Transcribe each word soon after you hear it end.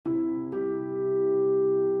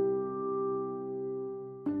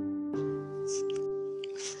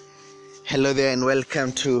Hello there and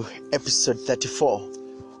welcome to episode 34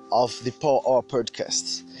 of the Power Hour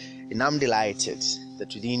podcast. And I'm delighted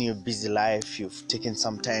that within your busy life, you've taken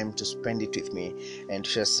some time to spend it with me and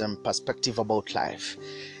share some perspective about life.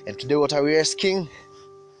 And today what are we asking?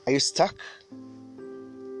 Are you stuck?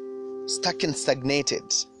 Stuck and stagnated?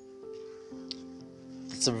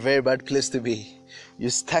 It's a very bad place to be. You're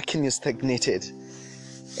stuck and you're stagnated.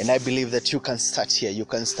 And I believe that you can start here. You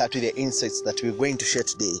can start with the insights that we're going to share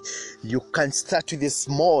today. You can start with the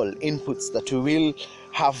small inputs that we will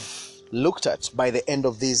have looked at by the end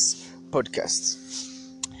of this podcast.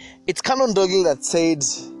 It's Canon Doyle that said,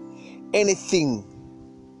 anything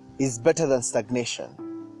is better than stagnation.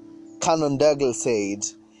 Canon Doyle said,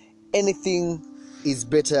 anything is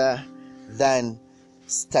better than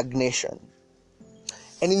stagnation.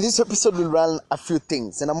 And in this episode, we'll run a few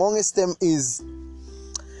things. And amongst them is,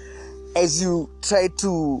 as you try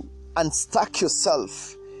to unstuck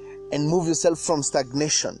yourself and move yourself from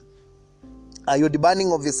stagnation, are you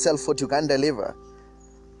demanding of yourself what you can deliver?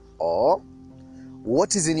 Or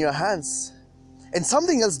what is in your hands? And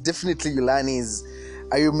something else definitely you learn is,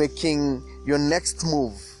 are you making your next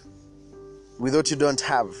move with what you don't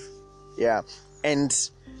have? Yeah. And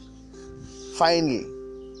finally,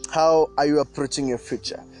 how are you approaching your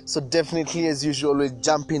future? So definitely, as usual, we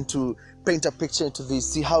jump into paint a picture into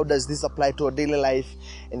this, see how does this apply to our daily life,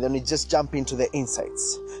 and then we just jump into the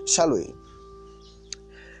insights, shall we?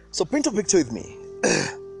 So paint a picture with me.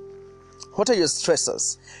 What are your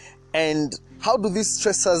stressors, and how do these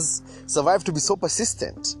stressors survive to be so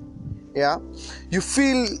persistent? Yeah, you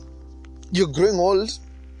feel you're growing old,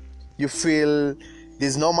 you feel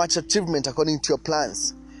there's not much achievement according to your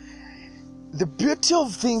plans. The beauty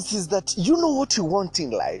of things is that you know what you want in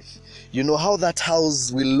life. You know how that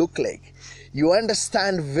house will look like. You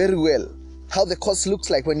understand very well how the course looks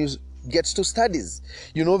like when you get to studies.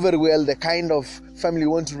 You know very well the kind of family you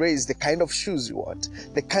want to raise, the kind of shoes you want,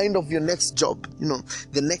 the kind of your next job,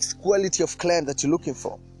 the next quality of client that you're looking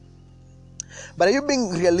for. But are you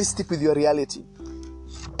being realistic with your reality?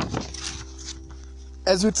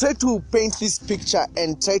 As we try to paint this picture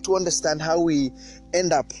and try to understand how we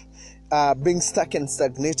end up being stuck and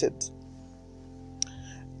stagnated,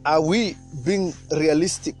 are we being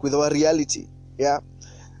realistic with our reality? Yeah.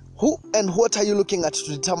 Who and what are you looking at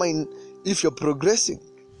to determine if you're progressing?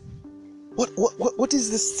 What is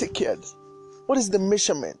the stickard? What is the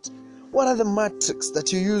measurement? What are the metrics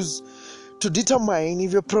that you use to determine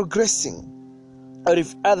if you're progressing or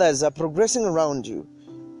if others are progressing around you?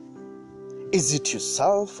 Is it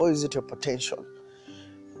yourself or is it your potential?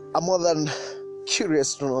 I'm more than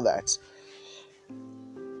curious to know that.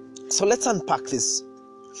 So let's unpack this.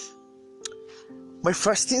 My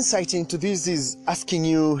first insight into this is asking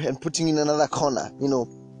you and putting in another corner,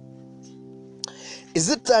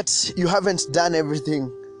 is it that you haven't done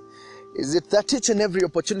everything? Is it that each and every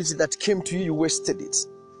opportunity that came to you, you wasted it?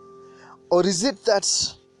 Or is it that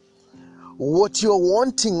what you're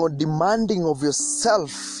wanting or demanding of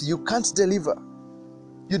yourself, you can't deliver?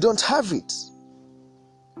 You don't have it.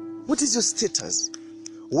 What is your status?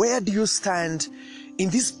 Where do you stand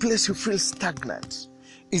in this place you feel stagnant?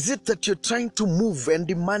 Is it that you're trying to move and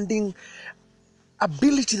demanding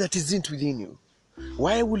ability that isn't within you?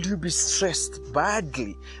 Why will you be stressed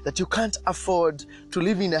badly that you can't afford to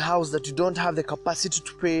live in a house that you don't have the capacity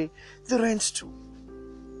to pay the rent to?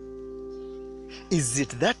 Is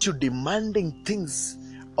it that you're demanding things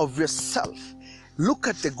of yourself? Look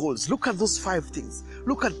at the goals. Look at those 5 things.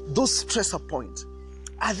 Look at those stressor points.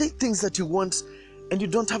 Are they things that you want and you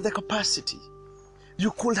don't have the capacity?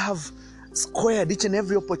 You could have squared each and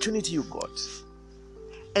every opportunity you got.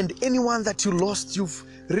 And anyone that you lost, you've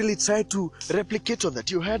really tried to replicate on that.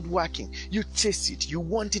 You had working. You chase it. You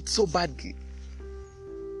want it so badly.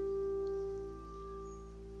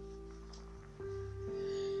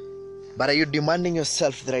 But are you demanding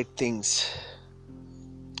yourself the right things?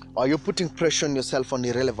 Or are you putting pressure on yourself on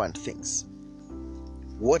irrelevant things?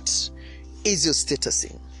 What is your status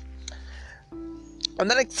in? On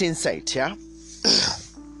the next insight, yeah?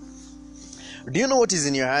 Do you know what is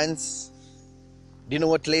in your hands? Do you know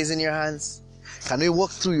what lays in your hands? Can we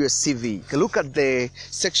walk through your CV? Look at the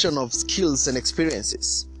section of skills and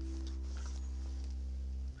experiences.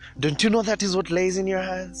 Don't you know that is what lays in your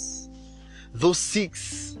hands? Those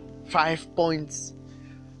 5 points,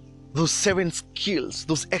 those 7 skills,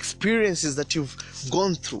 those experiences that you've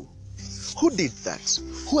gone through. Who did that?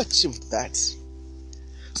 Who achieved that?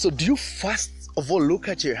 So do you first of all look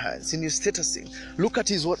at your hands in your statusing? Look at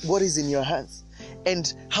what is in your hands.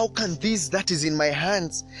 And how can this that is in my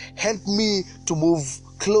hands help me to move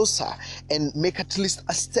closer and make at least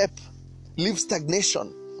a step leave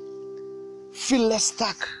stagnation, feel less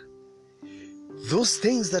stuck. Those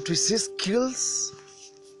things that we say, skills,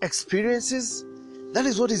 experiences, that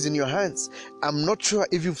is what is in your hands. I'm not sure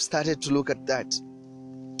if you've started to look at that,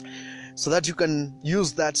 so that you can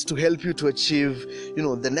use that to help you to achieve,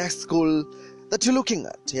 the next goal that you're looking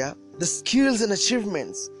at. Yeah, the skills and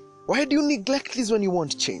achievements. Why do you neglect this when you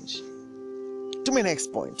want change? To my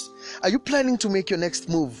next point, are you planning to make your next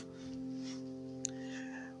move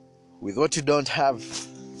with what you don't have?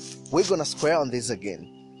 We're gonna square on this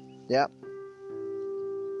again. Yeah,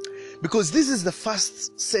 because this is the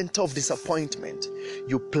first center of disappointment.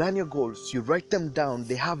 You plan your goals, you write them down,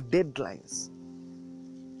 they have deadlines,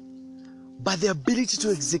 but the ability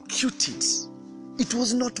to execute it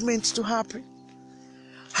was not meant to happen.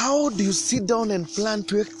 How do you sit down and plan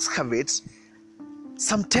to excavate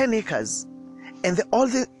some 10 acres and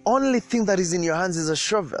the only thing that is in your hands is a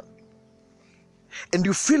shovel? And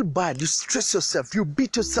you feel bad, you stress yourself, you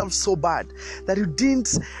beat yourself so bad that you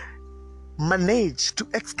didn't manage to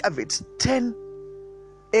excavate 10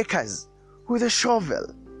 acres with a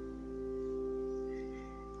shovel.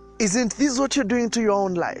 Isn't this what you're doing to your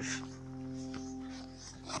own life?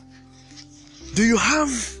 Do you have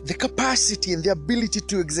the capacity and the ability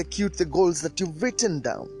to execute the goals that you've written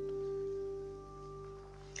down?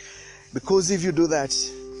 Because if you do that,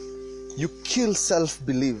 you kill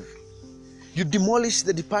self-belief. You demolish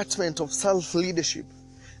the department of self-leadership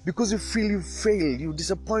because you feel you failed, you're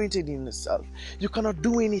disappointed in yourself. You cannot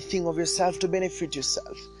do anything of yourself to benefit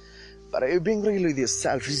yourself. But are you being real with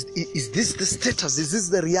yourself? Is this the status? Is this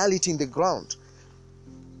the reality in the ground?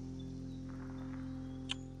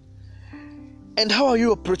 And how are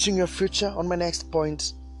you approaching your future? On my next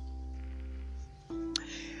point,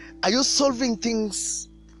 are you solving things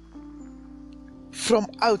from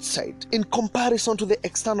outside in comparison to the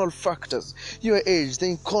external factors, your age,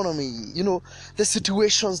 the economy, the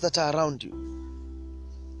situations that are around you?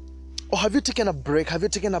 Or have you taken a break? Have you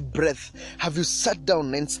taken a breath? Have you sat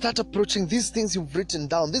down and start approaching these things you've written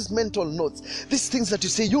down, these mental notes, these things that you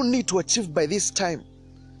say you need to achieve by this time,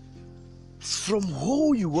 from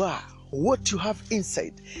who you are, what you have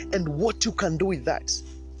inside, and what you can do with that?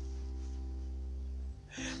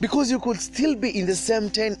 Because you could still be in the same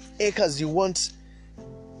 10 acres you want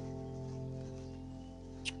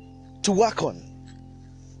to work on,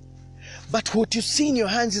 but what you see in your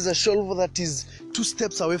hands is a shovel that is 2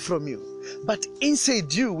 steps away from you. But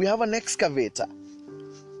inside you, we have an excavator.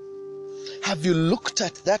 Have you looked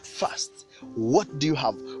at that first? What do you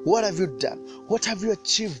have? What have you done? What have you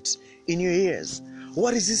achieved in your years?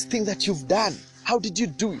 What is this thing that you've done? How did you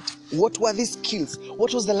do it? What were these skills?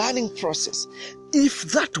 What was the learning process?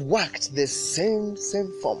 If that worked, the same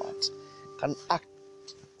format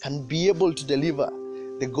can be able to deliver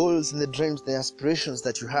the goals and the dreams, the aspirations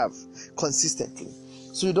that you have consistently.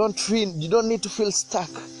 So you don't need to feel stuck.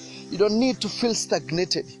 You don't need to feel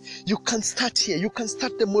stagnated. You can start here. You can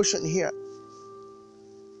start the motion here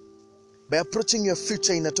by approaching your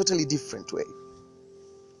future in a totally different way.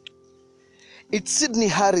 It's Sidney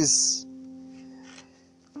Harris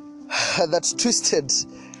that twisted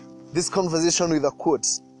this conversation with a quote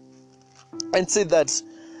and said that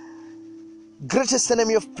greatest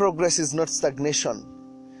enemy of progress is not stagnation,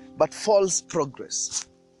 but false progress.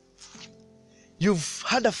 You've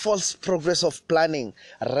had a false progress of planning,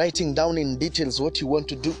 writing down in details what you want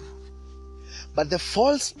to do. But the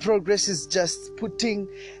false progress is just putting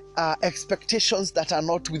expectations that are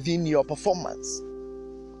not within your performance.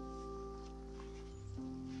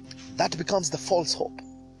 That becomes the false hope.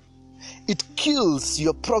 It kills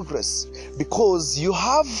your progress because you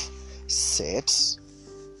have set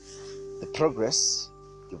the progress,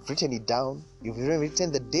 you've written it down, you've even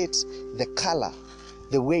written the date, the color,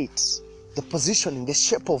 the weight, the positioning, the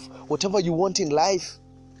shape of whatever you want in life.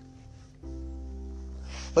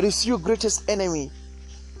 But you see, your greatest enemy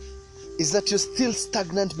is that you're still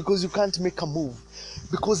stagnant because you can't make a move.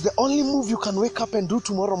 Because the only move you can wake up and do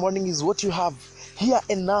tomorrow morning is what you have here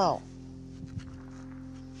and now.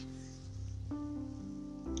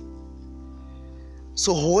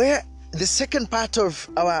 So where the second part of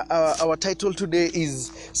our title today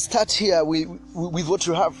is start here with what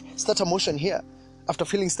you have. Start a motion here after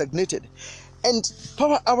feeling stagnated. And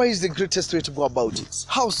Power Hour is the greatest way to go about it.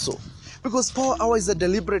 How so? Because Power Hour is a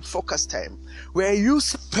deliberate focus time where you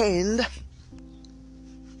spend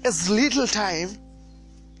as little time,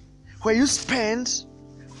 where you spend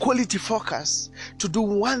quality focus to do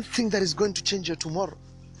one thing that is going to change your tomorrow.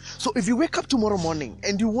 So if you wake up tomorrow morning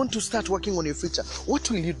and you want to start working on your future, what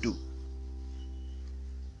will you do?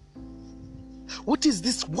 What is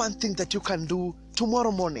this one thing that you can do tomorrow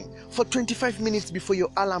morning for 25 minutes before your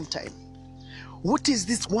alarm time? What is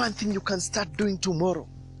this one thing you can start doing tomorrow,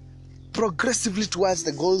 progressively towards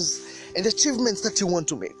the goals and achievements that you want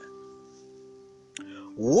to make?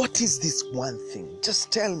 What is this one thing?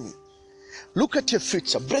 Just tell me. Look at your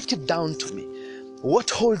future. Break it down to me. What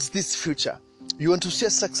holds this future? You want to see a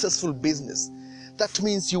successful business. That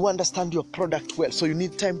means you understand your product well. So you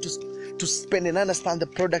need time to spend and understand the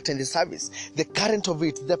product and the service, the current of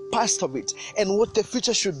it, the past of it, and what the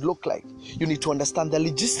future should look like. You need to understand the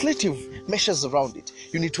legislative measures around it.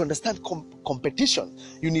 You need to understand competition.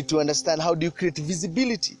 You need to understand how do you create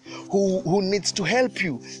visibility, who needs to help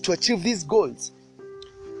you to achieve these goals.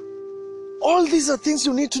 All these are things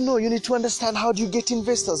you need to know. You need to understand how do you get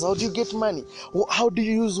investors, how do you get money, how do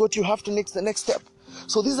you use what you have to the next step.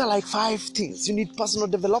 So these are like 5 things. You need personal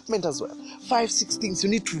development as well. 5, 6 things you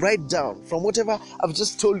need to write down from whatever I've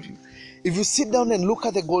just told you. If you sit down and look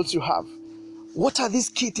at the goals you have, what are these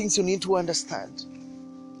key things you need to understand?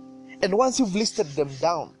 And once you've listed them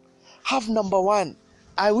down, have number 1,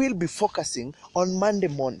 I will be focusing on Monday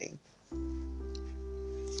morning.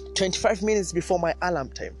 25 minutes before my alarm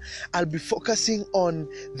time, I'll be focusing on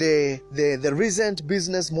the recent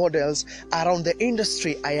business models around the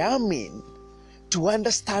industry I am in, to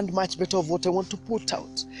understand much better of what I want to put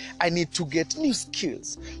out. I need to get new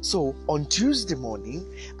skills. So on Tuesday morning,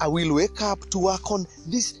 I will wake up to work on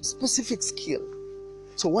this specific skill.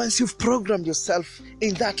 So once you've programmed yourself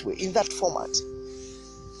in that way, in that format,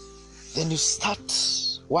 then you start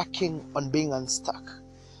working on being unstuck.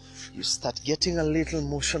 You start getting a little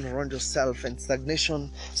motion around yourself and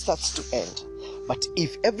stagnation starts to end. But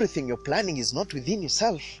if everything you're planning is not within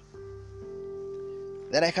yourself,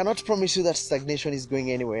 then I cannot promise you that stagnation is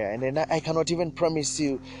going anywhere. And then I cannot even promise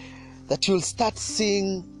you that you'll start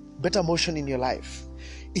seeing better motion in your life.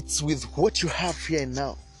 It's with what you have here and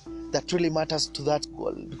now that really matters to that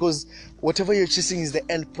goal. Because whatever you're chasing is the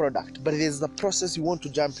end product. But it is the process you want to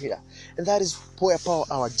jump here. And that is where Power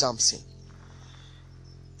Hour jumps in.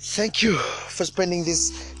 Thank you for spending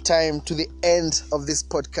this time to the end of this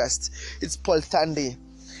podcast. It's Paul Thandi.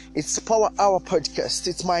 It's Power Hour Podcast.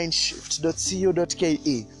 It's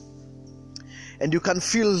mindshift.co.ke. And you can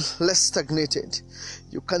feel less stagnated.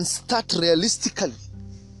 You can start realistically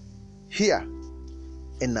here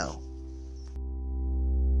and now.